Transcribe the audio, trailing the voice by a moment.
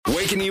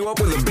Waking you up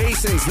with the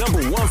Basin's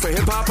 #1 for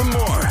hip-hop and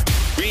more.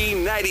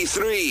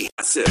 B93.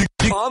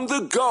 On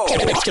the go.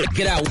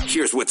 Get out.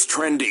 Here's what's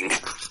trending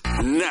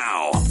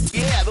now.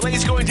 Yeah, the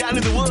latest going down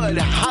in the wood.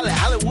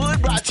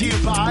 Hollywood, brought to you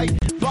by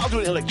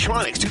Baldwin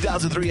Electronics,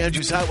 2003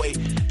 Andrews Highway.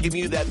 Giving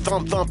you that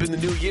thump in the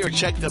new year.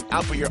 Check them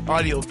out for your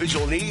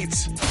audio-visual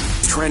needs.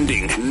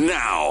 Trending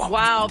now.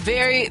 Wow,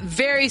 very,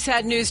 very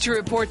sad news to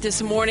report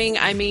this morning.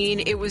 I mean,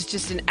 it was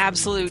just an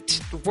absolute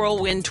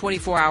whirlwind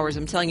 24 hours.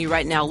 I'm telling you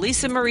right now.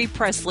 Lisa Marie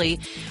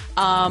Presley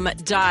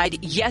died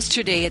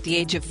yesterday at the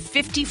age of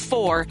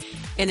 54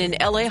 in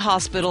an L.A.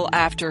 hospital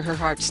after her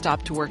heart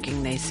stopped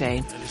working, they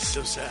say. That is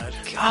so sad.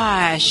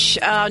 Gosh.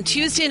 On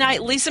Tuesday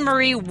night, Lisa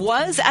Marie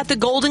was at the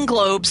Golden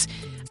Globes,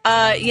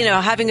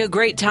 having a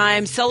great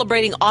time,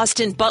 celebrating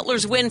Austin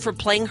Butler's win for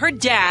playing her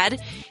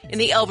dad in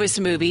the Elvis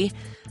movie.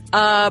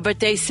 But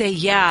they say,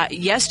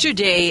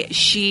 yesterday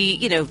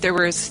there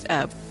was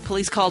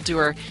police called to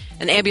her,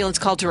 an ambulance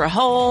called to her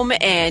home,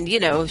 and,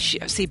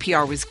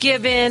 CPR was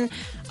given.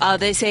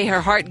 They say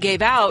her heart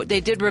gave out. They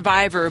did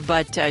revive her,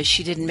 but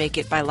she didn't make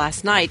it by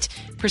last night.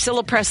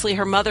 Priscilla Presley,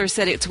 her mother,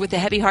 said, "It's with a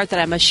heavy heart that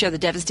I must share the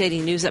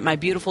devastating news that my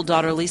beautiful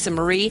daughter, Lisa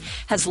Marie,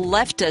 has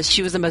left us.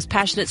 She was the most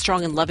passionate,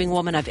 strong, and loving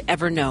woman I've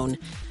ever known."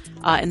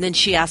 And then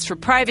she asked for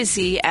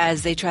privacy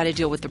as they try to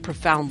deal with the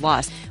profound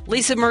loss.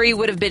 Lisa Marie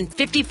would have been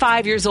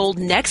 55 years old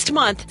next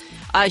month.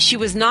 She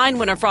was 9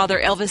 when her father,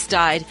 Elvis,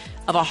 died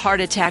of a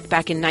heart attack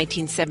back in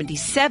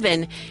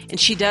 1977. And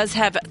she does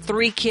have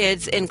 3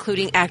 kids,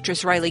 including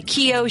actress Riley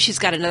Keough. She's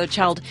got another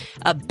child,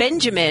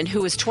 Benjamin,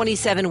 who was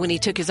 27 when he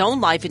took his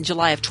own life in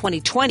July of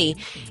 2020.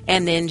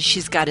 And then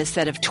she's got a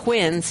set of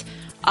twins.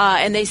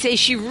 And they say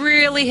she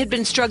really had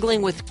been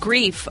struggling with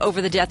grief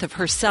over the death of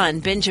her son,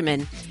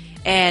 Benjamin.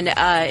 And,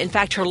 in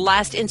fact, her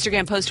last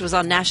Instagram post was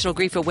on National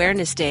Grief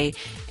Awareness Day,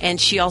 and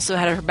she also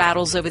had her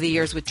battles over the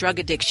years with drug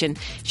addiction.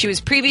 She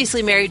was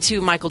previously married to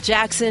Michael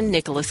Jackson,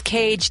 Nicolas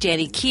Cage,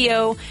 Danny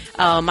Keough,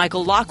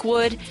 Michael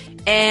Lockwood,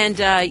 and,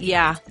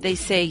 they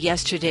say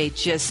yesterday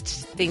just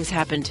things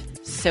happened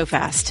so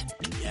fast.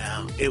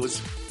 Yeah, it was,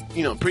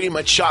 pretty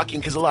much shocking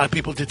because a lot of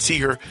people did see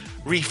her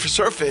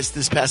resurface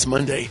this past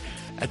Monday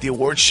at the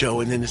awards show,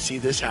 and then to see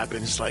this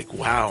happen, it's like,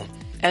 wow.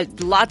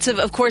 Lots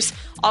of course,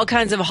 all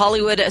kinds of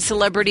Hollywood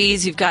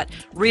celebrities. You've got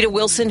Rita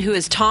Wilson, who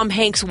is Tom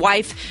Hanks'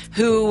 wife,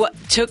 who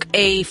took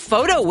a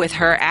photo with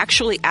her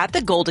actually at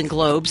the Golden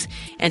Globes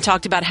and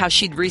talked about how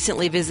she'd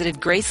recently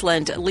visited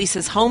Graceland,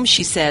 Lisa's home,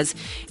 she says.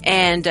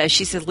 And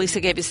she said Lisa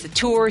gave us the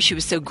tour. She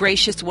was so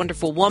gracious,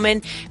 wonderful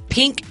woman.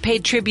 Pink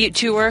paid tribute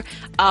to her.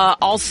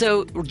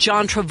 Also,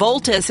 John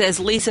Travolta says,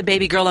 "Lisa,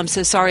 baby girl, I'm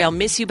so sorry. I'll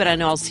miss you, but I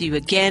know I'll see you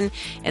again."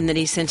 And then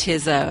he sent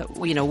his,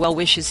 well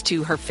wishes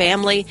to her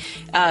family.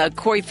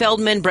 Corey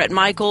Feldman, Bret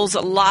Michaels,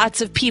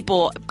 lots of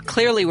people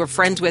clearly were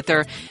friends with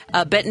her.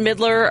 Bette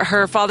Midler,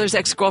 her father's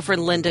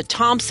ex-girlfriend Linda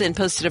Thompson,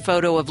 posted a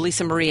photo of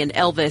Lisa Marie and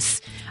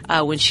Elvis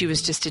when she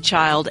was just a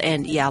child.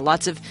 And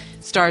lots of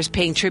stars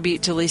paying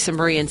tribute to Lisa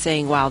Marie and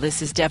saying, wow,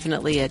 this is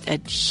definitely a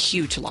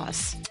huge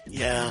loss.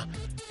 Yeah,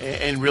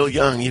 and real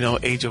young,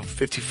 age of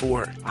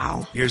 54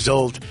 years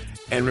old.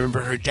 And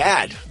remember, her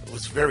dad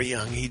was very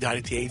young. He died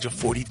at the age of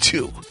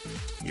 42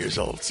 years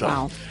old. So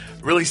wow.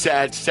 Really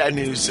sad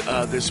news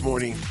this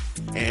morning.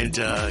 And,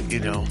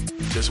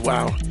 just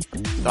wow.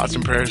 Thoughts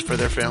and prayers for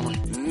their family.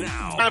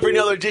 Now. Time for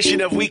another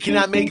edition of We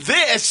Cannot Make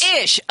This.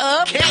 Ish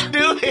up. Can't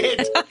do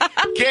it.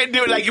 Can't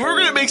do it. Like, if we're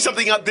going to make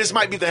something up, this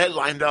might be the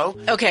headline, though.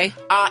 Okay.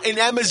 An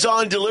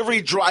Amazon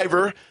delivery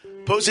driver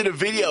posted a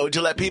video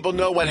to let people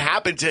know what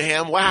happened to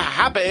him. What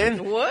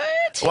happened?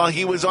 What? While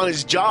he was on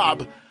his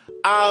job.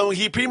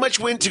 He pretty much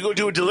went to go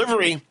do a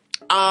delivery,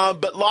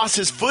 but lost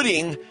his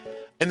footing,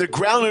 and the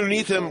ground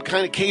underneath him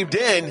kind of caved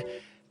in,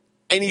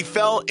 and he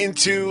fell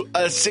into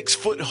a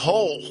 6-foot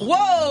hole.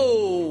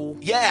 Whoa!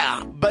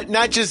 Yeah, but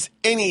not just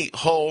any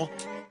hole.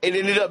 It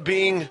ended up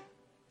being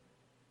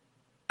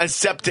a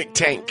septic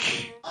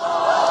tank.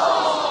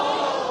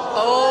 Oh,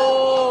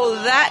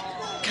 that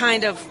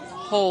kind of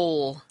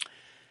hole.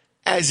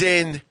 As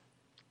in,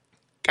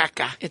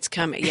 caca. It's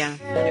coming. Yeah,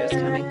 I knew it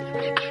was coming.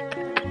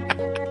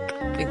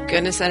 Thank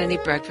goodness I didn't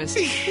eat breakfast.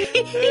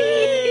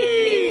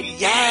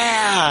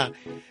 Yeah.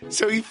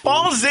 So he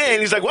falls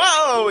in. He's like,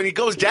 whoa. And he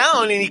goes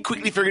down, and he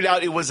quickly figured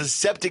out it was a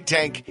septic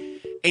tank,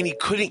 and he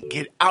couldn't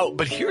get out.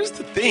 But here's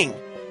the thing.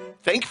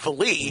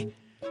 Thankfully,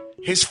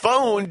 his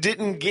phone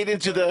didn't get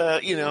into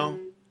the,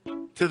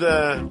 to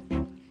the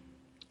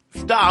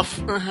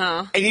stuff.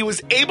 Uh-huh. And he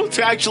was able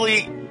to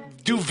actually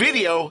do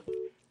video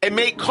and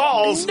make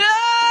calls No!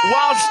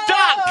 while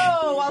stuck.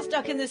 While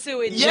stuck in the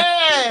sewage.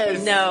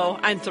 Yes. No,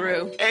 I'm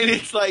through. And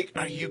it's like,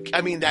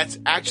 that's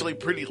actually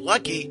pretty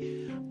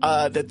lucky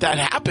that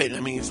happened. I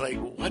mean, it's like,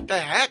 what the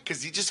heck?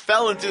 Because he just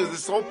fell into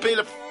this whole pit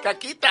of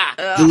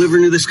caquita.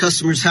 Delivering to this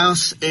customer's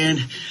house,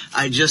 and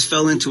I just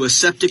fell into a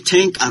septic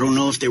tank. I don't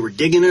know if they were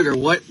digging it or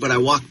what, but I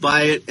walked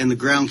by it, and the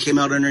ground came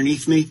out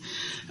underneath me.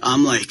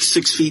 I'm like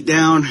 6 feet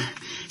down,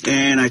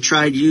 and I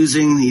tried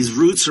using these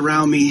roots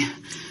around me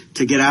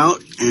to get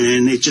out,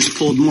 and it just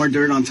pulled more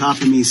dirt on top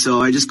of me.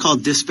 So I just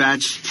called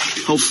dispatch.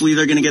 Hopefully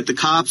they're going to get the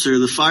cops or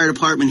the fire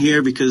department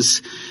here,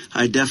 because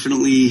I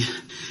definitely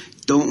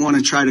don't want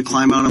to try to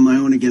climb out on my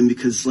own again,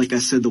 because like I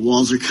said, the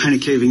walls are kind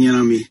of caving in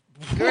on me.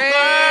 Great.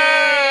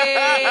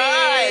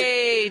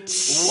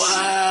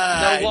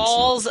 What? The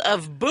walls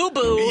of Boo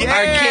Boo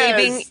are Yes.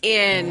 caving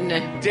in.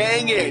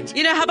 Dang it.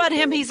 You know, how about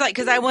him? He's like,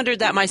 because I wondered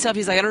that myself.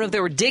 He's like, I don't know if they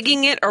were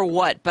digging it or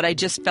what, but I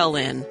just fell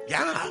in.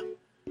 Yeah.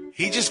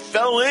 He just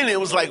fell in. It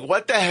was like,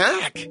 what the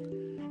heck?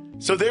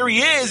 So there he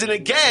is. And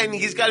again,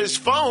 he's got his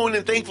phone,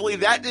 and thankfully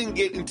that didn't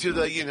get into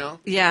the,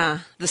 Yeah,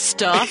 the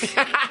stuff.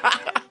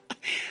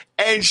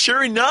 And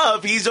sure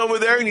enough, he's over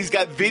there and he's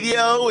got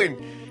video and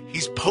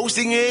he's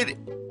posting it.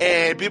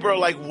 And people are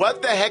like,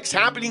 what the heck's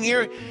happening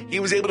here?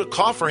 He was able to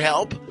call for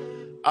help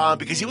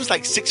because he was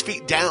like 6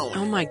 feet down.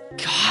 Oh my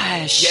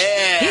gosh.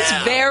 Yeah. He's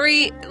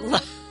very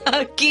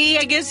lucky,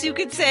 I guess you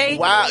could say.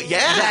 Wow.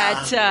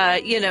 Yeah.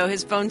 That,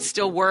 his phone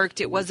still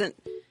worked. It wasn't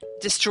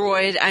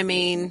destroyed. I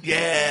mean,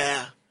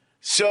 Yeah.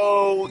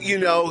 So,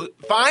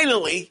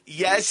 finally,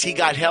 yes, he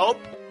got help.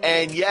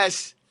 And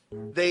yes,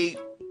 they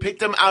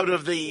picked him out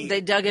of the...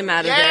 they dug him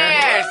out of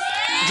Yes! there.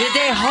 Did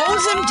they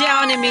hose him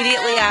down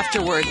immediately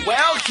afterward?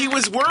 Well, he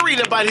was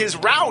worried about his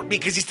route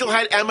because he still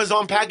had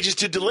Amazon packages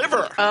to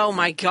deliver. Oh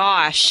my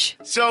gosh.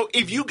 So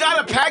if you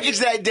got a package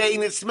that day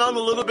and it smelled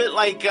a little bit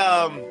like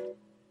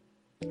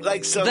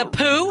some... The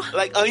poo?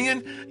 Like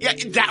onion? Yeah,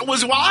 that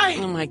was why.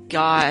 Oh my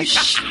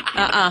gosh.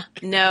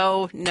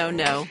 No.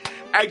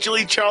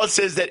 Actually, Charles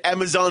says that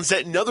Amazon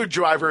sent another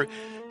driver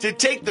to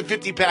take the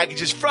 50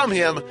 packages from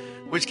him,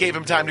 which gave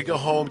him time to go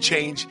home,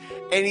 change,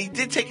 and he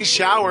did take a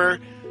shower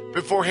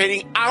before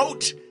heading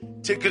out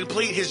to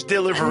complete his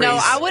deliveries. No,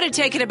 I would have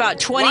taken about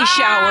 20 What?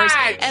 showers.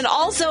 And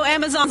also,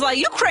 Amazon's like,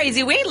 you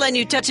crazy. We ain't letting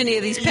you touch any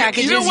of these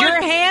packages. You know what?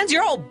 Your hands,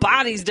 your whole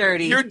body's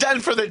dirty. You're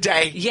done for the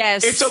day.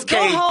 Yes. It's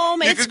okay. Go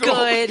home. You It's can go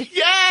home. good.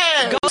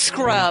 Yes. Go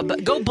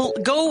scrub.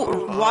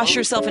 Go wash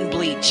yourself in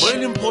bleach. What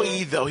an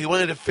employee, though. He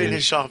wanted to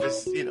finish off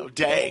his,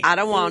 day. I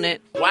don't want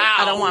it. Wow.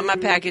 I don't want my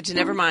package.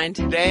 Never mind.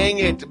 Dang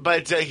it.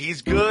 But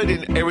he's good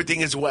and everything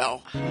is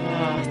well.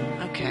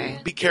 Okay.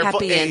 Be careful.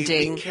 Happy Hey,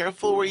 ending. Be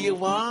careful where you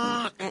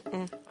walk.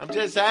 I'm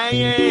just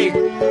saying.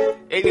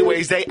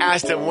 Anyways, they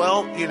asked him,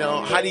 well,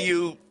 how do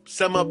you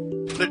sum up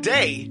the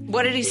day?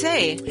 What did he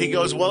say? He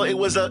goes, well, it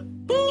was a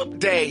boop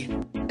day.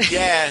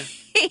 Yeah.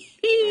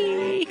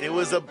 It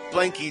was a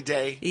blanky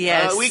day.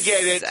 Yes. We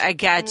get it. I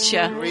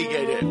gotcha. We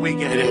get it. We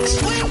get it.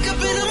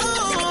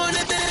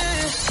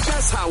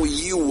 That's how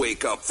you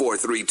wake up,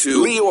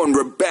 432. Leo and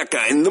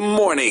Rebecca in the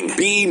morning.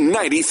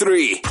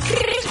 B93.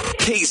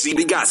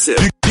 KCB Gossip.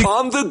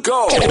 On the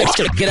go.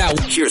 Get out.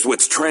 Here's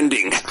what's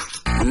trending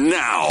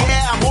now.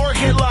 Yeah, more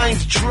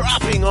headlines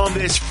dropping on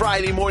this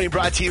Friday morning,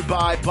 brought to you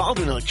by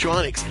Baldwin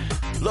Electronics,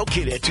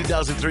 located at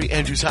 2003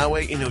 Andrews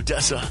Highway in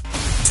Odessa.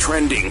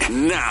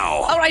 Trending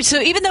now. All right, so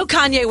even though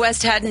Kanye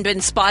West hadn't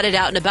been spotted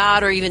out and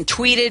about or even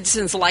tweeted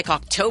since like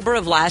October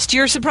of last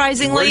year,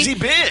 surprisingly. Where's he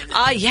been?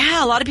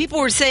 Yeah, a lot of people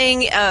were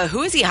saying,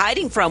 who is he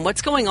hiding from?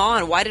 What's going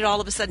on? Why did all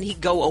of a sudden he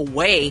go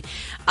away?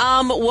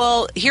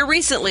 Well, here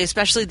recently,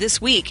 especially this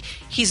week,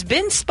 he's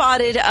been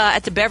spotted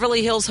at the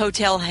Beverly Hills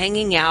Hotel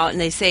hanging out, and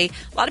they say,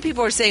 a lot of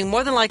people are saying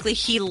more than likely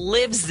he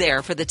lives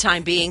there for the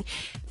time being,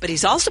 but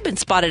he's also been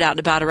spotted out and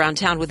about around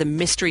town with a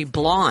mystery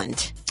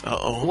blonde.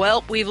 Uh-oh.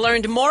 Well, we've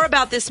learned more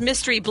about this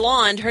mystery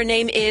blonde. Her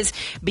name is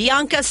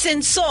Bianca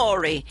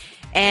Censori.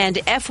 And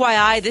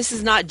FYI, this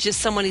is not just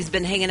someone he's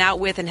been hanging out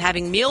with and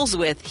having meals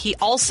with. He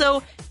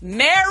also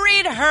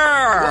married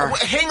her.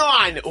 Hang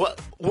on.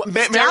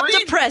 Stop Married?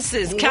 the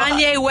presses. What?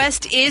 Kanye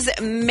West is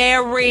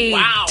married.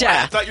 Wow.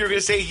 I thought you were going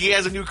to say he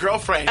has a new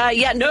girlfriend.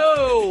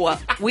 No.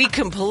 We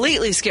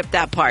completely skipped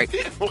that part.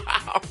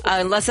 Wow.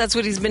 Unless that's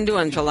what he's been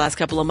doing for the last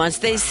couple of months.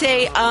 They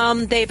say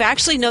they've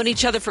actually known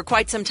each other for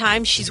quite some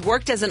time. She's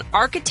worked as an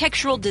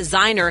architectural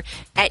designer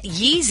at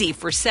Yeezy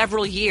for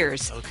several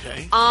years.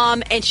 Okay.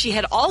 And she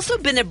had also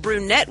been a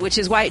brunette, which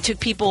is why it took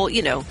people,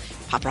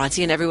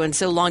 paparazzi and everyone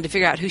so long to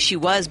figure out who she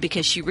was,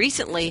 because she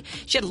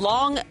had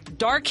long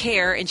dark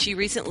hair and she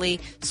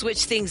recently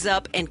switched things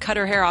up and cut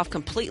her hair off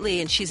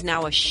completely, and she's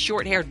now a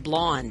short-haired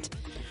blonde.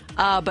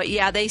 But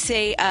yeah, they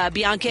say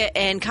Bianca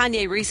and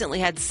Kanye recently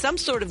had some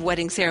sort of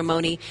wedding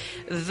ceremony,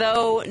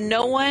 though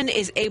no one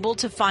is able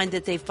to find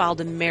that they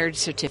filed a marriage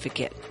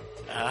certificate.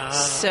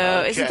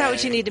 So isn't that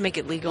what you need to make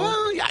it legal?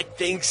 Well, yeah, I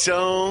think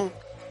so.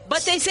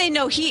 But they say,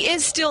 no, he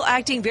is still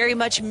acting very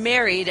much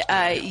married.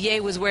 Ye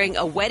was wearing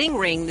a wedding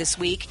ring this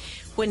week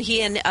when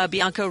he and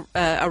Bianca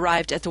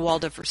arrived at the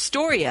Waldorf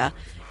Astoria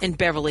in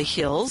Beverly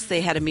Hills.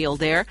 They had a meal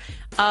there.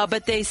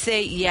 But they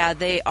say, yeah,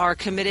 they are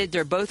committed.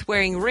 They're both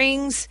wearing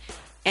rings.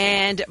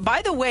 And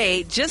by the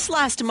way, just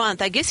last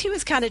month, I guess he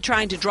was kind of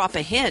trying to drop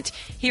a hint.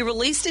 He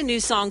released a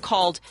new song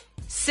called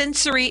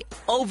Sensory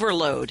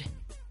Overload.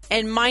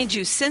 And mind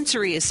you,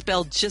 Sensory is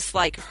spelled just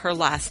like her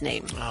last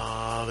name.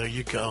 Oh, there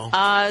you go.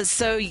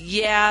 So,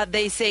 yeah,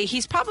 they say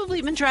he's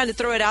probably been trying to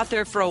throw it out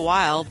there for a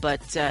while,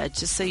 but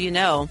just so you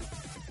know,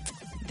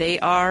 they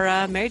are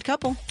a married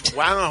couple.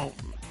 Wow.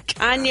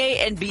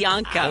 Kanye and I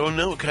Bianca. don't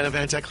know what kind of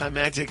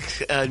anticlimactic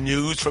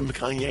news from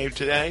Kanye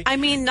today. I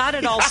mean, not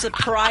at all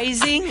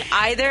surprising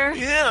either.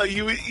 Yeah,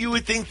 you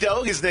would think,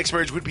 though, his next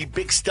marriage would be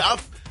big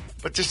stuff.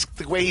 But just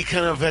the way he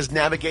kind of has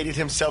navigated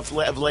himself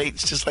of late,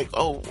 it's just like,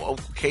 oh,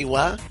 okay,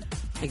 what?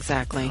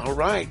 Exactly. All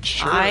right,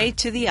 sure. Eye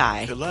to the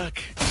eye. Good luck.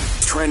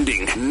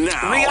 Trending now.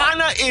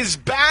 Rihanna is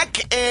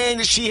back,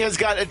 and she has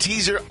got a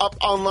teaser up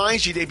online.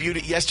 She debuted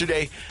it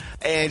yesterday,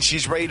 and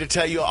she's ready to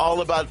tell you all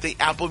about the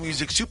Apple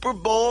Music Super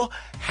Bowl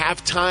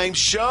halftime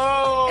show.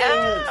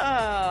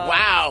 Oh,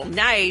 Wow.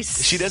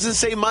 nice. She doesn't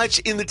say much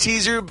in the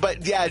teaser,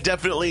 but yeah,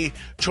 definitely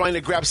trying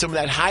to grab some of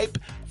that hype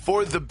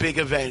for the big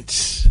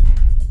event.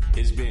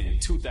 It's been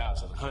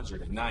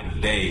 2,190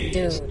 days.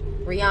 Dude,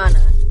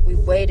 Rihanna, we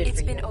waited It's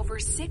for been you. over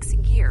 6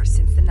 years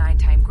since the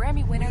 9-time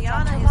Grammy winner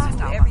dropped her last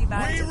album.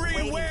 Everybody's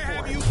waiting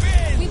for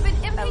it. We've been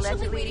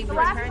impatiently waiting for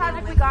last her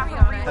project we got from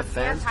Rihanna. The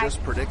fans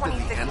just predicted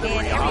the end of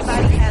and Rihanna.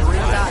 everybody has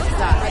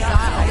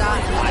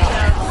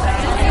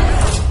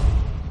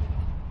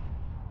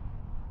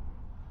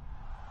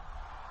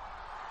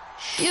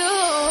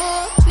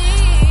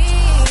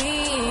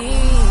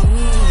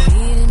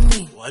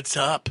What's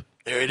up?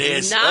 There it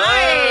is.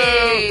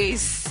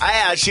 Nice.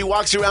 She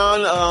walks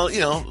around,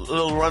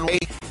 little runway,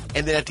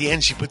 and then at the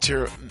end she puts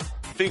her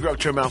finger up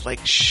to her mouth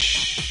like,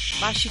 shh.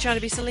 Wow, she trying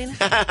to be Selena?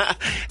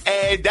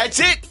 And that's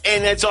it.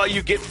 And that's all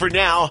you get for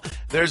now.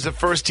 There's the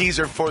first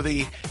teaser for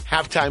the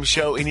halftime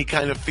show, any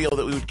kind of feel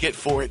that we would get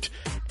for it.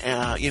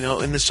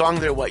 In the song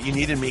there, What You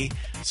Needed Me.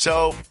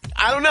 So,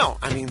 I don't know.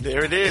 I mean,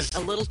 there it is.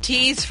 A little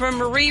tease from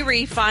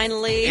Riri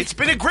finally. It's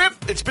been a grip.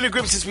 It's been a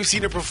grip since we've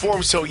seen her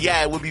perform. So,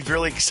 yeah, it would be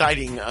really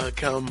exciting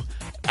come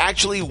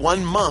actually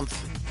 1 month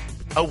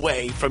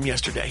away from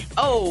yesterday.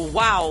 Oh,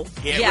 wow.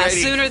 Get yeah, ready.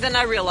 Sooner than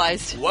I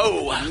realized.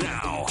 Whoa.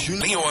 Now,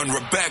 Leo and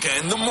Rebecca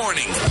in the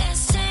morning.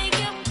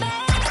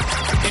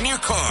 In your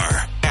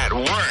car, at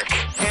work,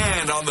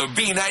 and on the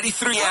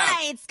B93 app.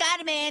 Hi, it's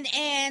Carmen,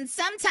 and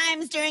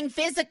sometimes during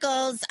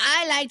physicals,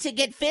 I like to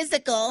get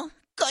physical.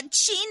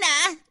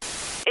 Cochina.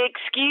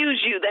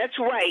 Excuse you. That's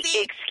right.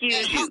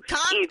 Excuse you.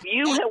 If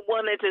you had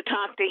wanted to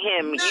talk to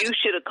him, you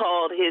should have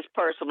called his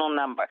personal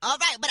number. All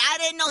right, but I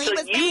didn't know he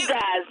was you there.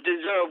 guys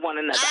deserve one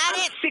another.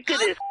 I'm sick of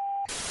this.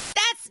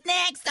 That's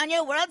next on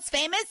your world's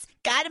famous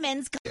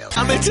Carmen's.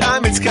 Comment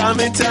time. It's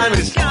comment time.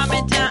 It's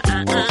Comment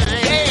time.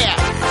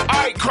 Yeah. All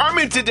right,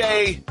 Carmen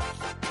today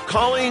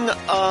calling,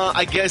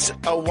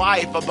 a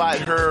wife about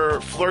her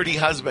flirty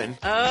husband.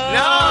 Oh.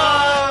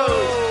 No!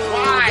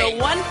 Why? The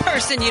one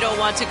person you don't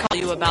want to call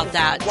you about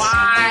that.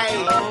 Why?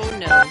 Oh,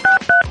 no.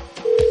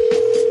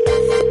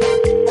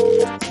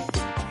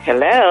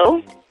 Hello?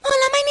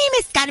 Hola, my name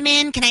is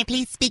Carmen. Can I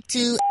please speak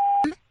to...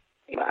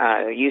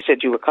 You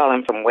said you were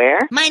calling from where?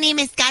 My name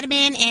is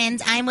Carmen,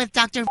 and I'm with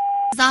Dr.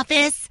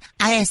 office.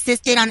 I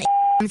assisted on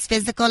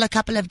physical a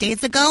couple of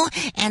days ago,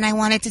 and I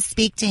wanted to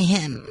speak to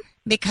him.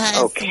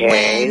 Because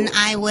when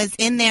I was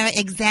in there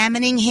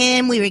examining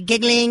him, we were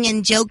giggling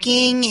and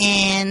joking,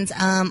 and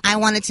I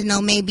wanted to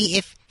know maybe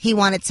if he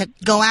wanted to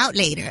go out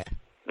later.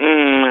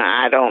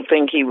 I don't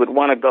think he would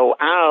want to go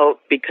out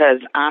because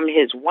I'm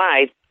his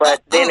wife,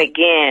 but then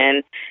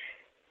again,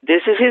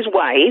 this is his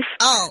wife.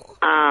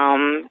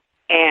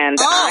 And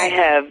I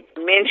have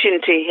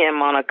mentioned to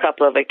him on a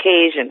couple of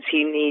occasions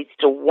he needs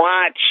to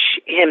watch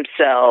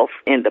himself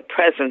in the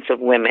presence of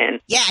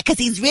women. Yeah, because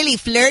he's really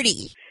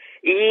flirty.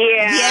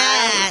 Yeah.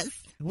 Yes.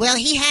 Well,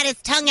 he had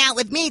his tongue out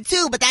with me,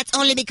 too, but that's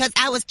only because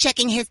I was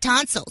checking his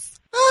tonsils.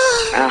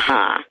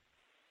 Uh-huh.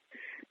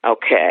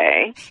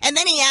 Okay. And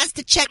then he asked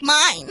to check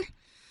mine.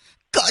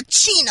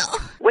 Cochino.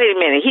 Wait a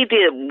minute. He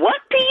did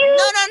what to you?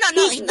 No.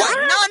 No.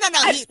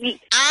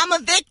 I'm a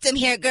victim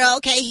here, girl,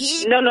 okay?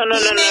 No.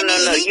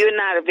 You're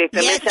not a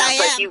victim. Yes, it sounds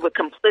like you were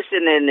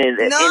complicit in this.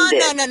 No.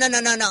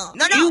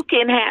 You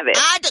can have it.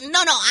 I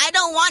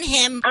don't want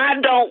him. I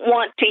don't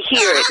want to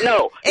hear it.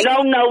 No.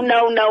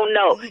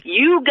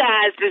 You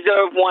guys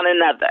deserve one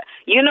another.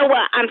 You know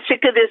what? I'm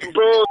sick of this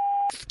bull.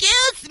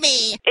 Excuse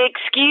me.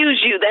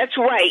 Excuse you. That's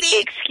right.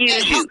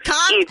 Excuse you.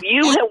 If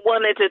you had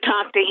wanted to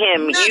talk to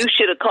him, you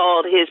should have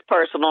called his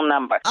personal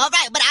number. All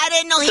right, but I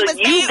didn't know he was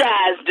there. You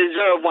guys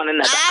deserve one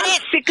another. I'm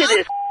sick of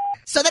this.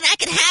 So then I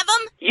can have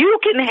him? You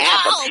can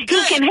have him.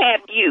 Good. He can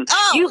have you.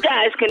 You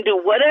guys can do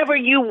whatever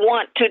you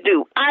want to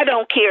do. I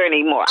don't care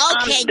anymore.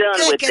 Okay, I'm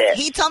done with this.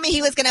 He told me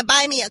he was going to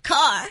buy me a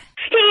car.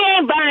 He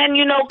ain't buying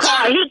you no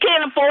car. He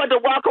can't afford to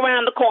walk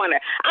around the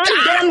corner.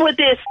 I'm done with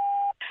this.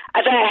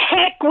 The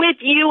heck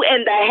with you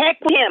and the heck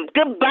with him.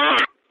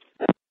 Goodbye.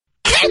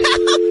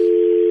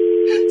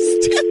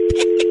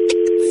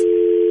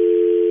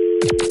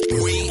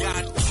 We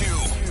got you.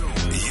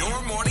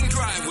 Your morning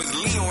drive with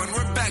Leo and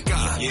Rebecca.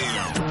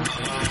 Yeah.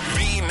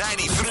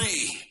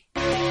 B93.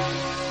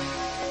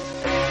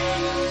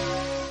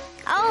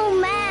 Oh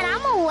man,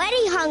 I'm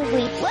already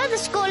hungry. Where are the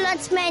school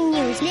lunch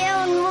menus? Leo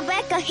and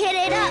Rebecca, hit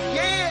it up.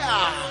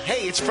 Yeah.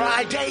 Hey, it's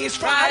Friday. It's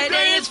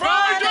Friday. It's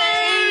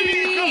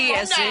Friday.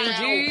 Yes,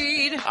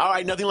 indeed. All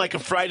right, nothing like a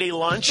Friday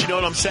lunch. You know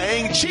what I'm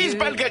saying?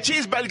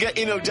 Cheeseburger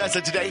in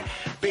Odessa today.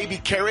 Baby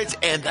carrots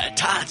and the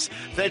tots.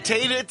 The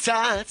tater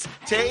tots.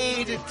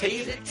 Tater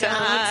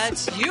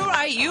tots.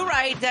 You're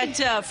right.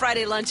 That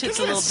Friday lunch is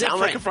a little different.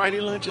 Sound like a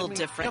Friday lunch? A little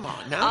different. Come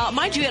on now.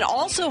 Mind you, and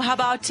also, how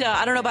about,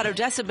 I don't know about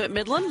Odessa, but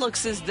Midland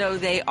looks as though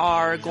they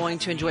are going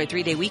to enjoy a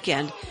 3-day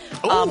weekend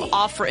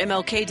off for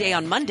MLK Day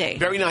on Monday.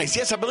 Very nice.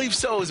 Yes, I believe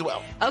so as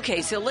well.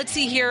 Okay, so let's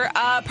see here.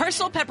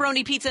 Personal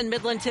pepperoni pizza in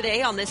Midland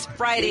today on this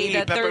Friday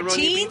the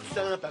 13th.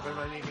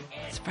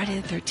 It's Friday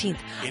the 13th.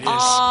 It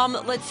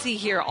is. Let's see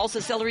here. Also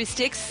celery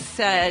sticks,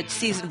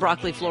 seasoned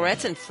broccoli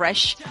florets, and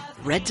fresh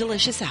red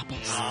delicious apples.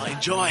 Oh,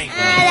 enjoy.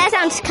 That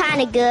sounds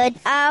kind of good.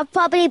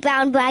 Probably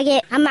brown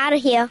bag. I'm out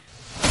of here.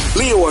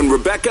 Leo and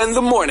Rebecca in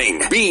the morning.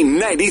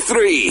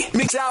 B93.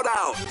 Mix out.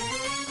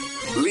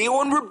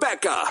 Leo and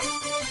Rebecca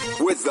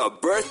with the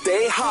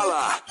birthday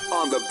holla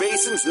on the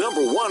Basin's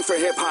 #1 for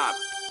hip hop.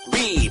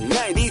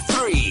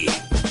 B93.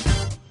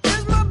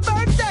 It's my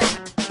birthday.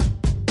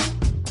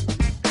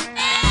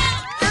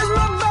 It's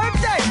my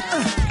birthday.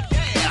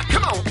 Yeah,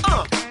 come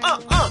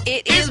on.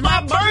 It is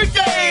my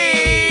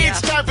birthday.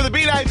 It's time for the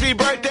B93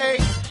 birthday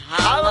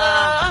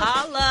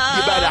holla.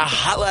 You better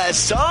holla at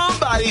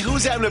somebody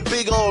who's having a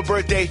big old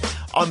birthday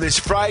on this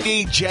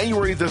Friday,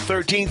 January the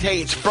 13th.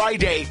 Hey, it's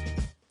Friday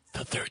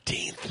the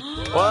 13th.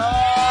 What?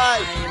 I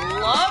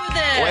love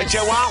this.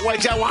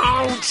 What you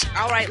want?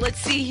 All right, let's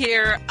see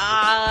here.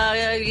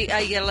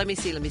 Let me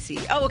see.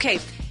 Oh, okay.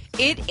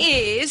 It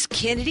is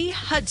Kennedy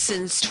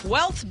Hudson's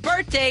 12th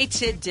birthday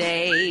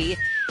today.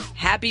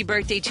 Happy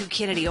birthday to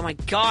Kennedy. Oh, my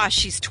gosh,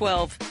 she's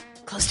 12.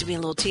 Close to being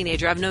a little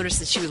teenager. I've noticed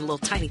that she was a little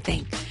tiny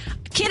thing.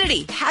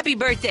 Kennedy, happy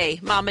birthday.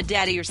 Mama,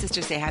 daddy, your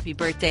sister say happy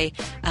birthday.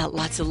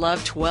 Lots of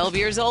love. 12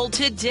 years old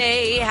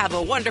today. Have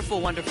a wonderful,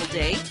 wonderful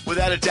day.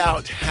 Without a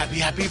doubt.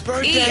 Happy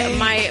birthday.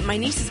 My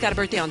niece has got a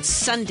birthday on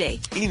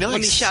Sunday. Nice.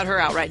 Let me shout her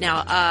out right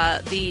now.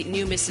 The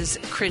new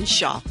Mrs.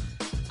 Crenshaw.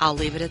 I'll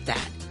leave it at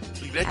that.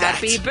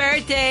 Happy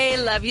birthday.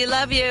 Love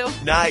you.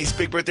 Nice.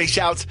 Big birthday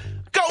shouts.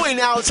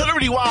 Going out.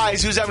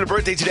 Celebrity-wise, who's having a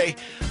birthday today?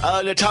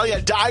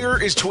 Natalia Dyer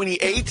is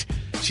 28.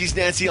 She's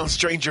Nancy on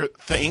Stranger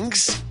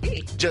Things.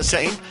 Just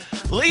saying.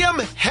 Liam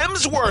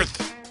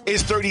Hemsworth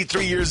is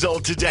 33 years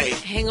old today.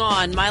 Hang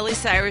on. Miley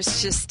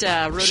Cyrus just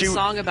wrote a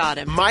song about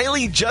him.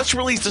 Miley just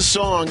released a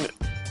song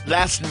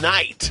last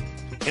night,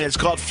 and it's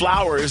called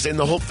Flowers, and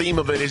the whole theme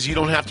of it is you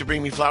don't have to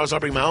bring me flowers, I'll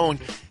bring my own.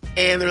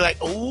 And they're like,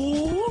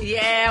 ooh.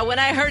 Yeah, when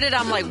I heard it,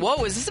 I'm like,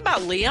 whoa, is this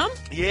about Liam?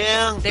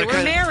 Yeah. They were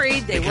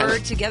married. They were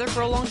together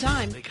for a long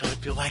time. They kind of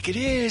feel like it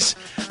is.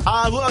 Who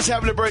else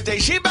having a birthday?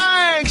 She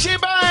bang!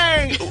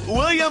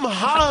 William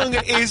Hung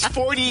is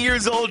 40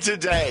 years old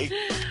today.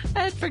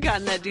 I had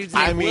forgotten that dude's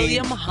name.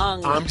 William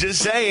Hung. I'm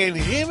just saying.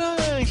 She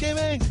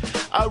bangs.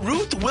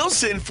 Ruth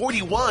Wilson,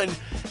 41.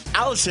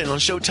 Allison on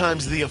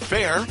Showtime's The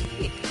Affair.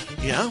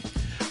 Yeah.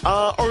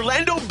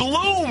 Orlando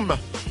Bloom.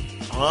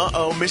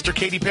 Mr.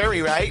 Katy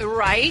Perry, right?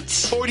 Right.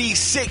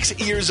 46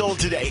 years old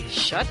today.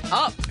 Shut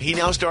up. He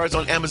now stars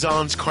on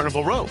Amazon's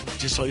Carnival Row,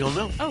 just so you'll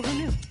know. Oh, who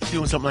knew?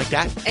 Doing something like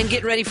that. And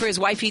getting ready for his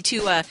wifey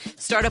to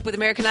start up with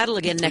American Idol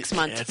again next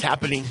month. That's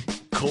happening.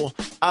 Cool.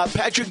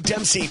 Patrick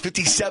Dempsey,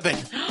 57,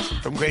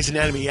 from Grey's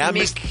Anatomy. Yeah,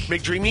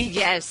 McDreamy?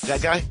 Yes.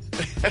 That guy?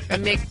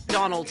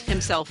 McDonald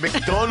himself.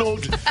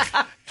 McDonald.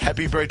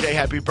 Happy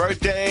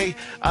birthday.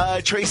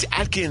 Trace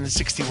Atkins,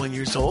 61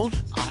 years old.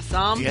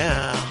 Awesome.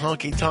 Yeah,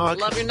 honky tonk.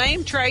 Love your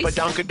name, Trace.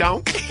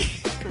 Badonkadonk.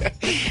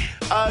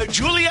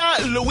 Julia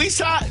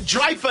Louisa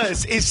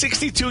Dreyfus is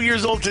 62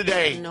 years old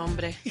today.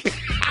 Nombre.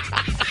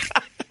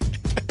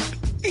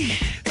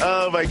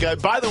 Oh, my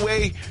God. By the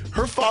way,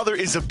 her father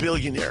is a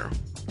billionaire.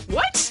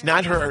 What?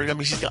 Not her. I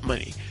mean, she's got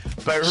money.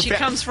 But she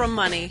comes from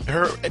money.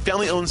 Her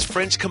family owns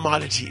French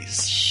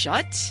commodities.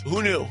 Shut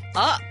Who knew?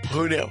 up.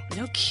 Who knew?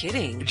 No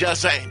kidding.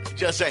 Just saying.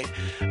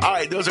 All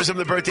right, those are some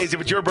of the birthdays.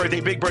 If it's your birthday,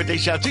 big birthday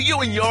shout to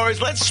you and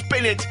yours. Let's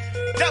spin it.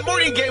 That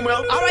morning game, Will.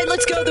 All right,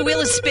 let's go. The wheel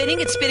is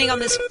spinning. It's spinning on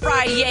this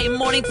Friday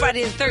morning,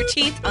 Friday the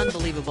 13th.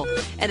 Unbelievable.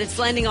 And it's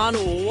landing on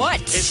what?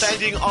 It's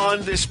landing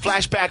on this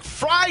Flashback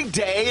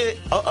Friday.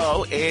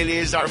 It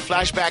is our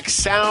flashback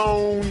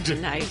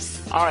sound. Nice.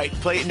 All right,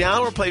 play it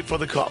now or play it for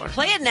the caller?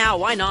 Play it now.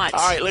 Why not?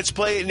 All right, let's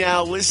play it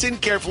now. Listen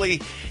carefully.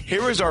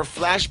 Here is our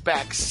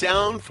flashback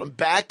sound from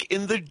back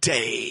in the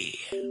day.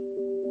 I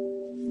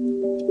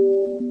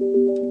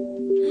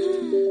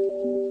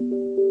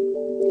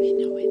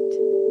know it.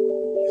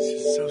 This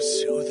is so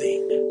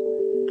soothing.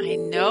 I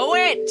know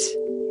it.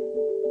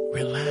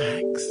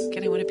 Relax.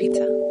 Can I want a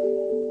pizza?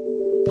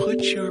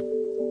 Put your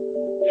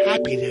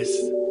happiness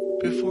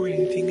before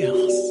anything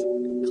else.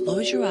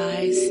 Close your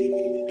eyes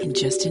and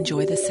just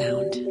enjoy the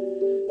sound.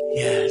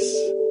 Yes.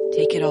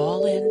 Take it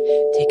all in.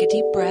 Take a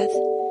deep breath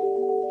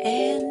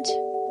and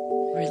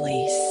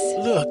release.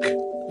 Look,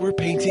 we're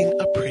painting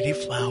a pretty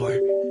flower.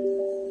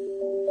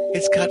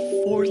 It's got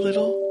 4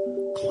 little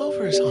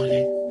clovers on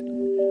it.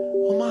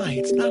 Oh my,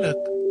 it's not a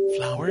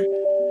flower.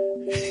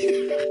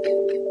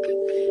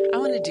 I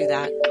want to do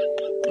that.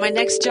 My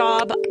next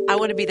job, I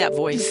want to be that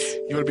voice.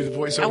 You want to be the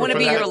voiceover? I want to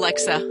be your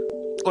Alexa.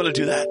 Want to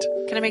do that?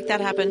 Can I make that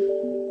happen?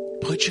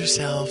 Put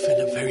yourself in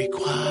a very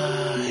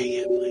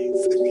quiet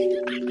place.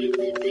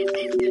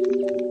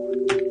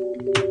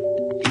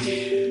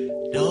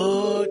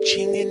 No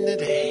chinging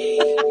today.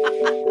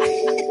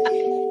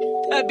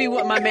 That'd be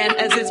what my man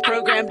has his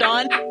programmed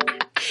on.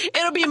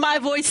 It'll be my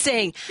voice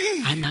saying,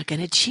 I'm not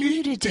going to ching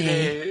you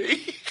today.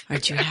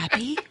 Aren't you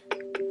happy?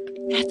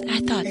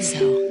 I thought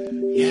so.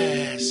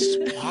 Yes.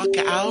 Walk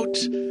out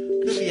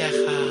the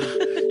vieja.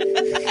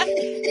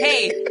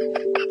 Hey,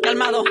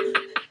 calmado.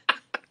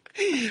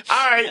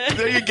 All right,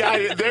 there you got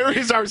it. There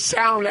is our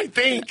sound, I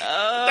think. The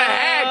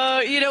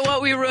heck? You know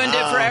what? We ruined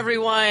it for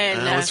everyone.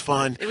 That was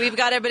fun. We've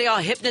got everybody all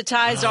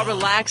hypnotized, all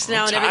relaxed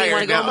now, and everybody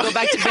want to tired go home and go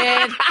back to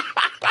bed.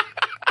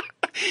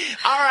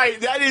 All right,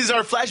 that is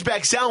our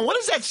flashback sound. What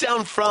is that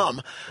sound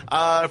from?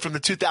 From the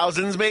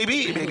 2000s,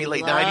 maybe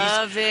late 90s.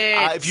 Love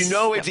it. If you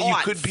know it, you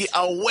could be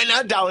a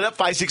winner. Dial it up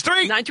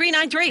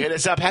 563-9393. Hit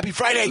us up. Happy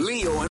Friday,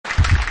 Leo.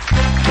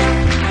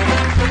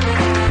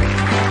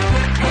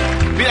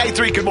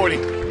 B93. Good morning.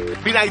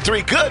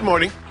 B93. Good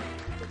morning.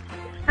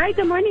 Hi.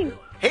 Good morning.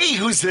 Hey,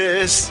 who's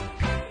this?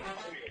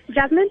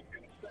 Jasmine.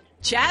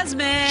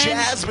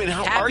 Jasmine,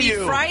 how are you?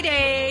 Happy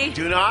Friday.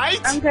 Doing all right?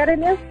 I'm good,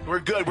 and you? We're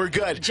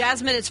good.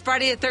 Jasmine, it's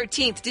Friday the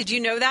 13th. Did you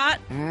know that?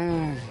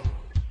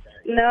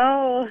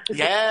 No.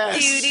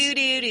 Yes.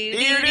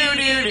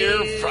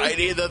 Do.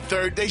 Friday the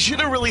 3rd. They should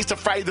have released a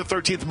Friday the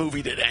 13th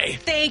movie today.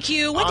 Thank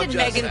you. When did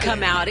Megan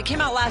come out? It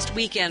came out last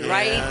weekend,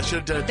 right? Yeah, I should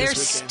have done it They're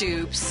this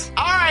weekend. stoops.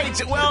 All right.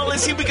 Well,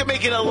 let's see if we can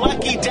make it a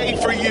lucky day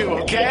for you,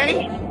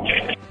 okay?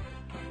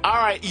 All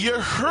right. You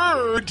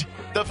heard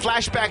the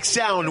flashback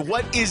sound.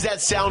 What is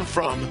that sound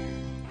from?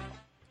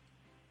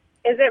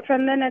 Is it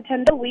from the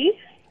Nintendo Wii?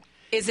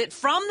 Is it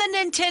from the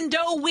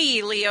Nintendo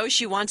Wii, Leo?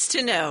 She wants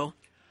to know.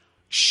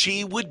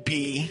 She would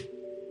be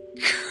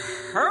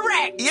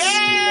correct. Yay!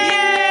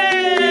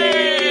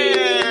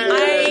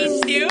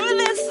 I knew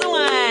this one.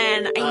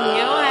 I knew it.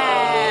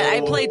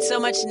 I played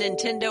so much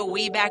Nintendo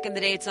Wii back in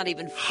the day, it's not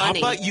even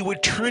funny. How about you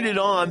would turn it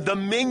on, the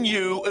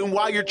menu, and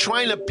while you're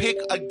trying to pick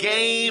a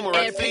game or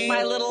a thing, pick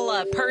my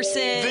little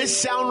person. This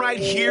sound right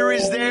here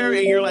is there,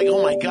 and you're like,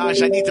 oh my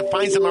gosh, I need to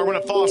find something. I'm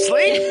going to fall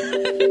asleep.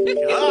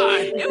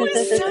 God. It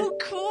was so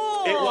cool.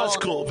 It was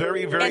cool.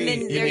 Very, very And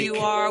then there unique. you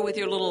are with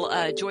your little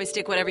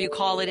joystick, whatever you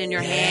call it, in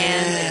your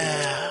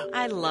hand.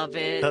 I love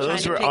it. Those Trying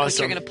to were pick what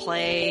awesome. you're going to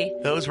play.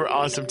 Those were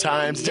awesome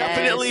times. Yes.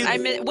 Definitely.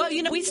 Well,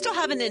 we still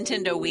have a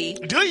Nintendo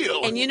Wii. Do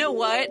you? And you know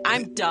what?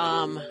 I'm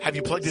dumb. Have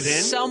you plugged it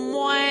in?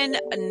 Someone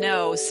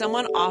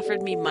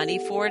offered me money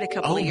for it a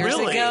couple of years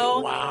ago.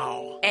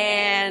 Wow.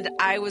 And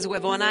I was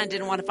Webona and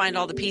didn't want to find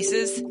all the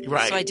pieces.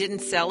 Right. So I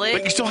didn't sell it.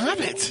 But you still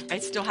have it. I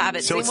still have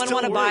it. So Does it's anyone still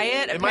want to buy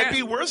it? It might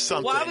be worth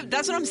something. Well,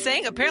 that's what I'm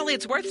saying. Apparently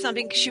it's worth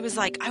something. She was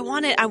like, I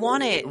want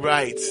it.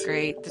 Right.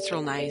 Great. That's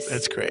real nice.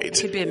 That's great. I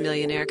could be a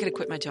millionaire. I could have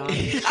quit my job.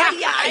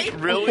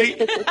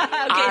 Really? Okay,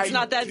 it's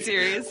not that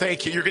serious.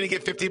 Thank you. You're going to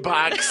get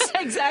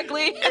 $50.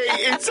 Exactly.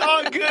 Hey, it's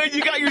all good.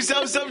 You got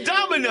yourself some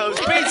Domino's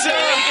pizza. There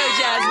you go,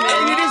 Jasmine.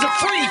 And it is a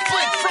free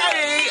Flick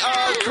Friday,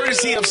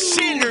 courtesy of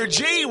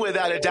Synergy,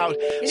 without a doubt.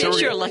 It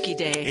is your lucky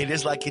day. It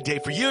is lucky day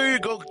for you.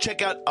 Go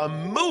check out a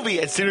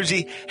movie at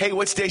Synergy. Hey,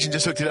 what station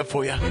just hooked it up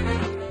for you?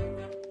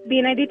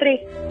 B93.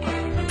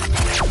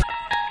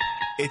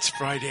 It's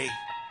Friday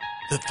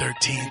the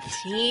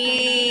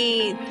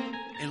 13th.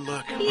 And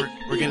look,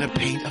 we're going to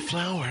paint a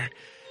flower.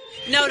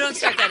 No, don't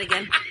start that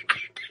again.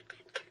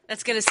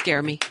 That's going to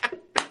scare me.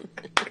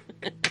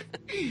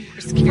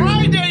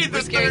 Friday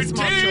the scaring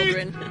small 13th.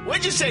 children.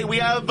 What'd you say? We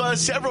have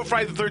several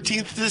Friday the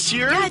 13th this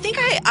year? Yeah, I think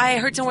I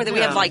heard somewhere that we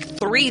have like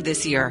 3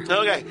 this year.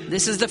 Okay.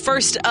 This is the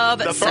first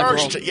of several.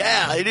 First,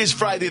 yeah, it is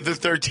Friday the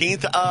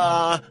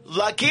 13th.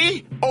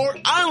 Lucky or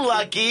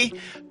unlucky,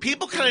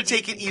 people kind of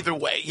take it either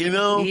way, you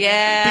know?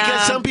 Yeah.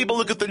 Because some people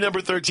look at the number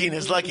 13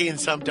 as lucky and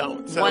some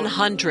don't. So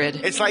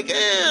 100. It's like,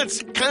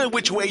 it's kind of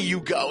which way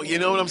you go, you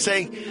know what I'm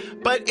saying?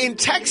 But in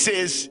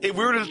Texas, if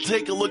we were to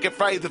take a look at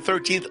Friday the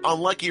 13th,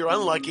 unlucky or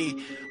unlucky,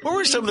 what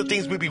were some of the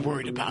things we'd be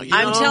worried about? You know?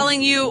 I'm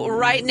telling you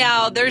right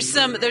now, there's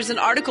an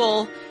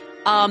article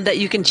that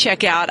you can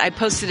check out. I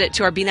posted it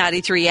to our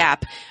B93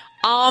 app.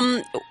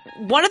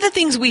 One of the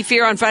things we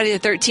fear on Friday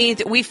the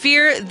 13th, we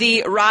fear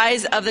the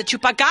rise of the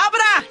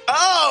chupacabra.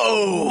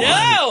 Oh!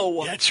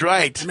 No! That's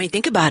right. I mean,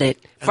 think about it.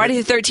 Friday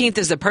the 13th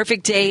is the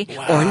perfect day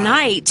or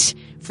night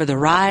for the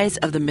rise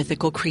of the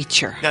mythical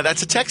creature. Now,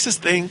 that's a Texas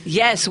thing.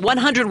 Yes,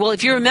 100. Well,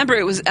 if you remember,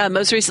 it was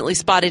most recently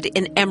spotted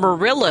in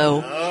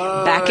Amarillo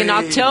back in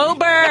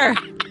October.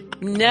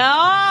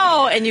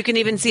 No, and you can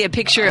even see a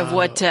picture of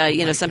what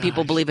some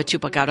people believe a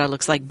chupacabra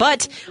looks like.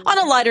 But on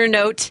a lighter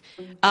note,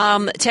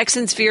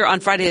 Texans fear on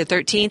Friday the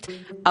 13th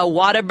a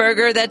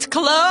Whataburger that's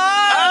closed.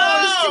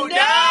 Oh, no!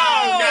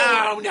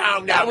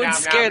 That would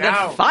scare the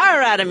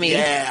fire out of me.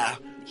 Yeah.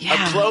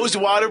 A closed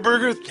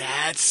Whataburger?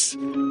 That's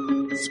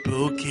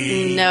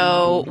spooky.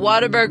 No,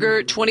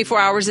 Whataburger 24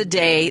 hours a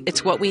day.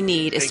 It's what we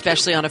need,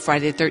 especially on a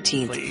Friday the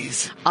 13th.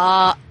 Please.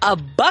 A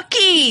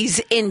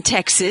Buc-ee's in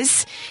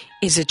Texas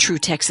is a true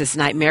Texas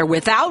nightmare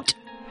without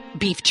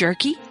beef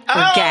jerky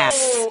or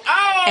gas?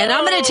 And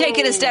I'm going to take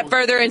it a step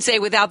further and say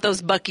without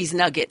those Buc-ee's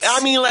nuggets.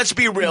 I mean, let's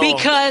be real.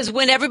 Because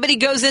when everybody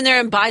goes in there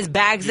and buys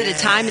bags at a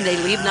time and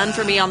they leave none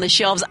for me on the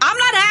shelves, I'm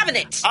not having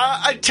it.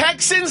 A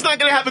Texan's not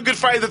going to have a good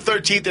Friday the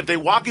 13th if they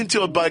walk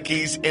into a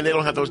Buc-ee's and they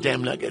don't have those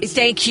damn nuggets.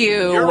 Thank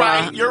you. You're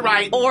right. You're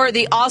right. Or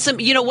the awesome,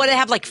 you know what, they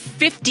have like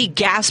 50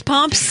 gas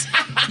pumps.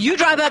 You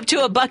drive up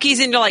to a Buc-ee's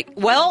and you're like,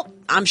 well,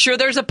 I'm sure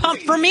there's a pump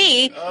for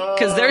me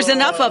because there's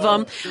enough of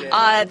them.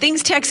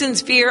 Things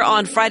Texans fear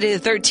on Friday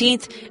the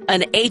 13th,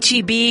 an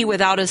H-E-B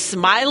without a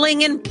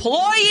smiling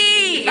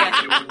employee.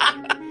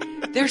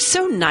 They're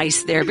so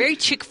nice there. Very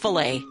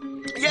Chick-fil-A.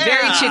 Yeah,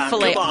 very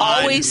Chick-fil-A. come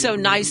on. Always so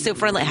nice, so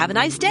friendly. Have a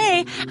nice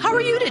day. How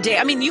are you today?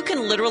 I mean, you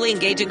can literally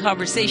engage in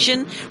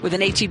conversation with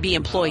an H-E-B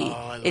employee.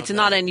 It's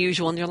not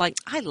unusual. And you're like,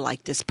 I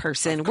like this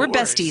person. We're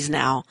besties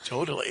now.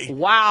 Totally.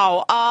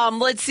 Wow.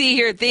 Let's see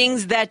here.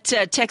 Things that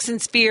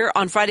Texans fear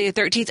on Friday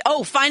the 13th.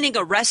 Oh, finding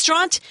a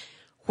restaurant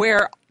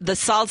where the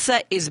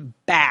salsa is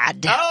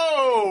bad.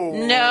 Oh!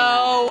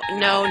 No.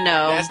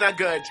 That's not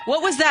good.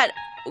 What was that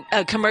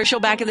commercial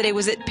back in the day?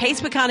 Was it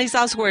Pace Pecani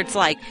sauce where it's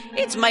like,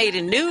 it's made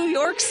in New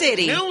York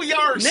City? New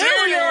York City!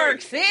 New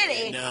York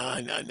City!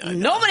 No.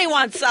 Nobody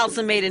wants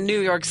salsa made in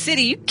New York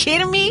City. You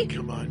kidding me?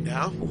 Come on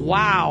now.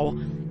 Wow.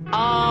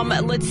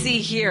 Let's see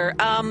here.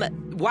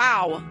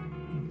 Wow.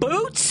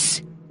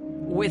 Boots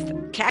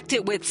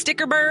with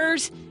sticker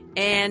burrs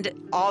and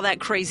all that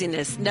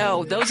craziness.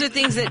 No, those are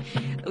things that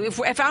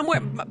if I'm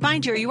wearing,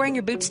 mind you, are you wearing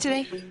your boots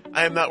today?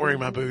 I am not wearing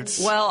my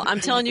boots. Well, I'm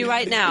telling you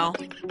right now,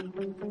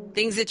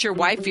 things that your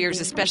wife fears,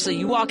 especially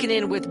you walking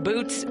in with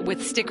boots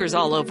with stickers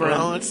all over them.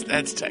 Well,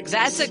 that's Texas.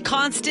 That's a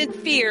constant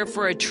fear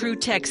for a true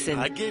Texan.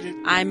 I get it.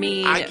 I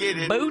mean, I get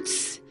it.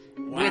 boots.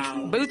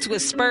 Wow. With boots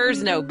with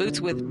spurs, no,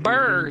 boots with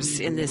burrs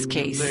in this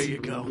case. There you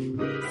go.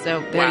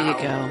 So there you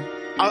go.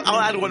 I'll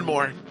add one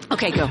more.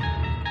 Okay, go.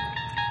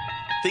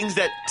 Things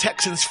that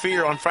Texans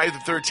fear on Friday the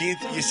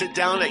 13th. You sit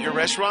down at your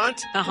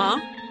restaurant.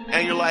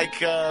 And you're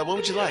like, what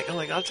would you like? I'm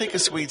like, I'll take a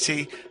sweet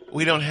tea.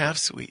 We don't have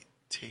sweet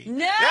tea.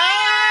 No!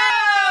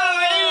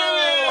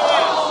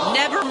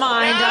 Never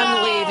mind,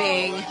 I'm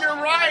leaving. You're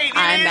right.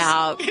 I'm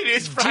out. It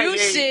is Friday.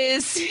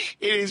 Deuces.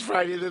 It is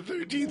Friday the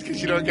 13th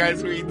because you don't got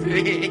sweet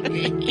tea.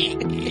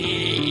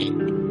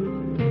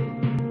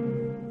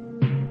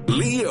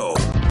 Leo.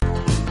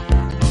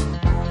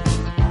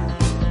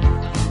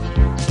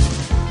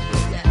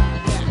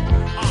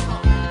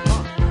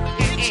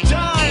 It's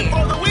time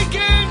for the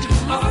weekend.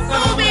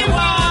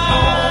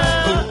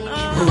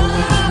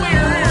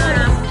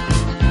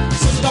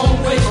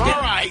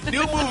 All right,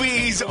 new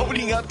movies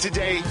opening up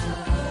today.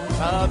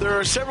 There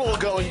are several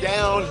going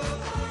down.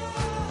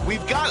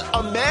 We've got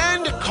A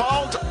Man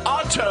Called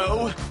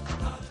Otto.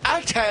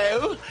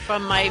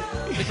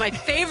 With my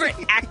favorite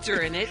actor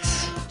in it.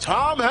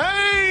 Tom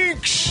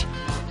Hanks.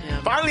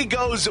 Yeah. Finally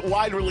goes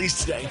wide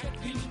release today.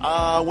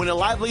 When a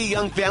lively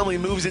young family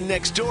moves in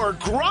next door,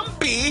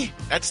 Grumpy,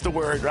 that's the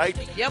word, right?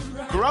 Yep.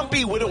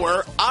 Grumpy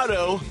widower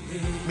Otto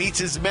meets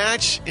his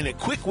match in a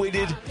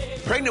quick-witted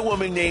pregnant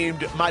woman named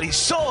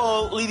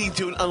Marisol, leading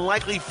to an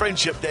unlikely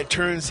friendship that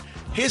turns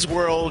his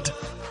world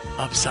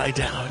upside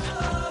down.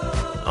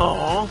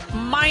 Aww.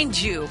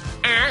 Mind you,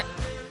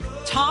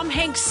 Tom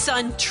Hanks'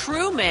 son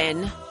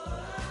Truman,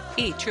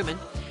 is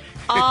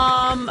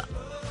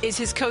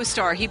his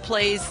co-star. He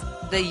plays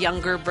the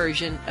younger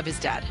version of his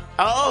dad.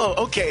 Oh,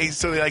 okay.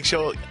 So they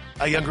show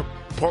a younger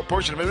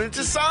portion of him. It's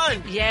his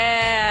son.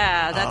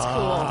 Yeah, that's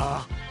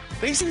cool.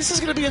 They say this is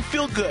going to be a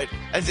feel-good,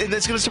 and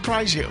that's going to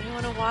surprise you. I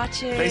want to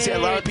watch it. They say a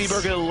lot of people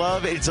are going to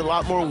love it. It's a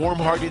lot more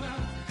warm-hearted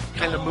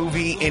kind of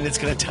movie, and it's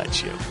going to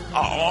touch you.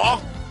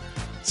 Aww.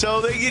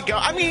 So there you go.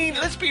 I mean,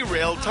 let's be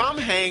real. Tom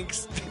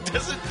Hanks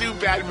doesn't do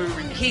bad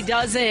movies. He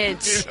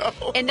doesn't. You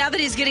know? And now that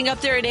he's getting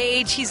up there in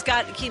age, he's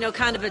got,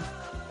 kind of a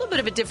little bit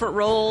of a different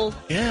role.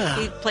 Yeah.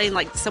 He's playing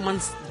like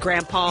someone's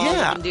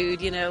grandpa dude,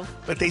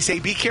 But they say,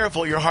 be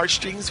careful. Your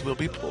heartstrings will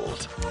be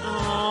pulled.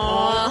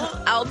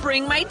 Aww. I'll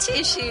bring my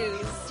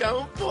tissues.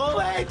 Don't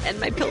pull it. And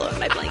my pillow and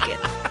my blanket.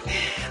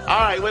 All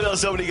right, what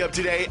else opening up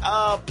today?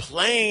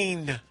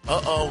 Plane.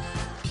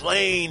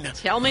 Plane.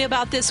 Tell me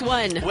about this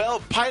one.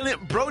 Well,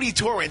 pilot Brody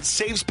Torrance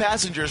saves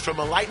passengers from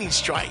a lightning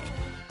strike.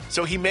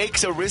 So he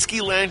makes a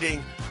risky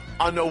landing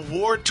on a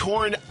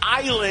war-torn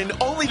island,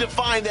 only to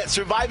find that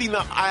surviving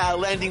the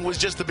landing was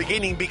just the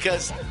beginning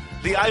because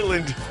the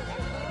island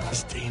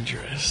is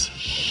dangerous.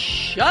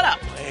 Shut up.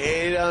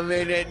 Wait a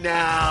minute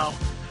now.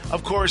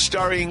 Of course,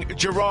 starring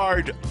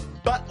Gerard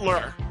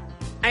Butler.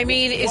 I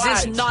mean, is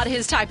this not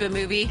his type of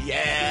movie?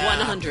 Yeah.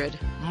 100.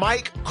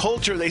 Mike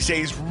Coulter, they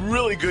say, is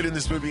really good in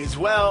this movie as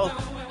well.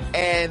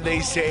 And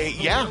they say,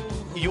 yeah,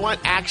 you want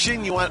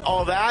action, you want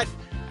all that,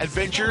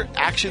 adventure,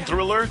 action,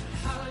 thriller,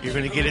 you're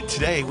going to get it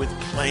today with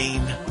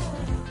Plane.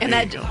 And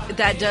that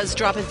does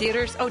drop in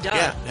theaters? Oh, duh.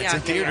 Yeah, that's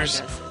in theaters.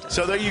 Yeah, it does.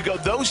 So there you go.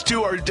 Those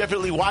two are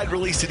definitely wide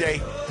release today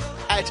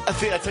at a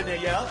theater.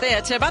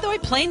 Theater. By the way,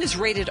 Plane is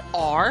rated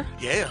R.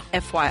 Yeah.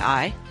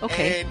 FYI.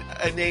 Okay. And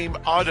a name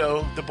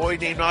Otto, the boy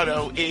named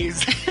Otto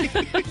is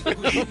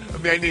a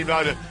man named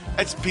Otto.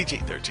 That's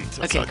PG-13.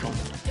 So okay, it's cool.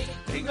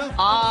 you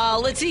go.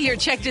 Let's see here.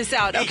 Check this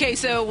out. Okay,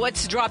 so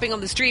what's dropping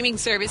on the streaming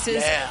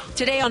services? Yeah.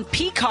 Today on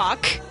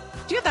Peacock.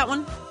 Do you have that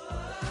one?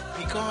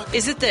 Peacock?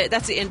 That's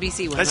the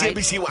NBC one, That's right?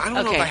 the NBC one. I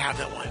don't know if I have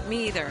that one.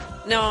 Me either.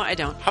 No, I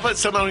don't. How about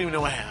some I don't even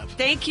know I have?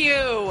 Thank you.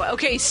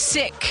 Okay,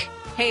 Sick.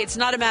 Hey, it's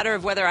not a matter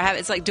of whether I have it.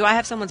 It's like, do I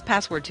have someone's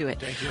password to it?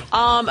 Thank you.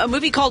 A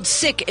movie called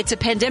Sick. It's a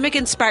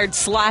pandemic-inspired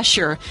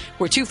slasher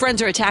where two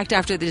friends are attacked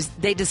after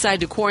they decide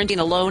to quarantine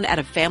alone at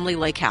a family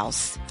lake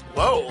house.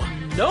 Whoa.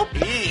 Nope.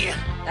 Yeah.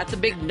 That's a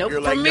big nope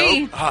You're from like,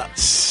 me. Nope.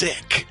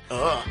 Sick.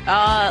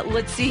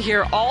 Let's see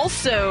here.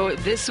 Also,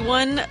 this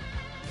one,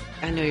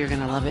 I know you're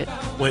going to love it.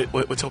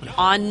 What's opening?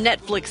 On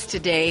Netflix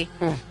today,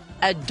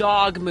 a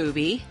dog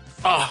movie.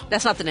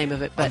 That's not the name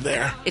of it, but I'm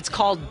there. It's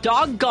called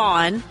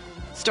Doggone,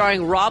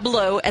 starring Rob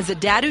Lowe as a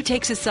dad who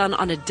takes his son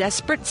on a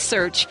desperate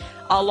search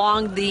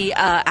along the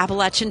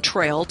Appalachian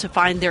Trail to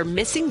find their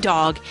missing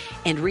dog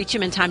and reach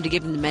him in time to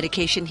give him the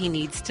medication he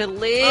needs to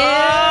live.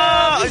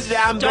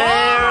 I'm there.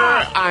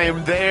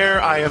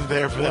 I am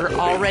there for that We're movie.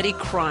 already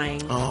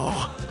crying.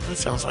 Oh, that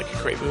sounds like a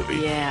great movie.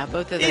 Yeah,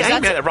 both of those. Yeah, I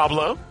ain't mad at Rob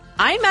Lowe.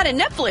 I'm at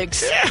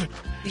Netflix. Yeah.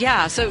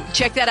 Yeah, so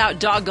check that out.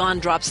 Doggone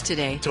drops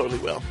today. Totally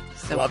will.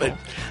 So Love cool. it.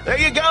 There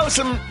you go.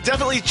 Some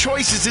definitely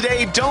choices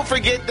today. Don't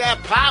forget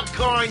that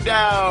popcorn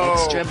dough.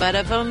 Extra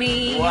butter for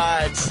me.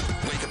 What?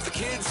 Wake up the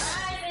kids.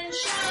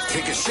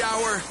 Take a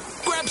shower.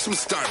 Grab some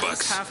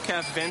Starbucks. Half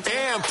calf venti.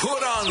 And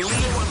put on Leo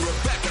and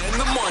Rebecca in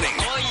the morning.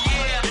 Oh,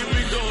 yeah. Here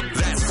we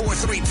go. That's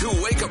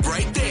 432 Wake Up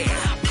right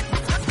there.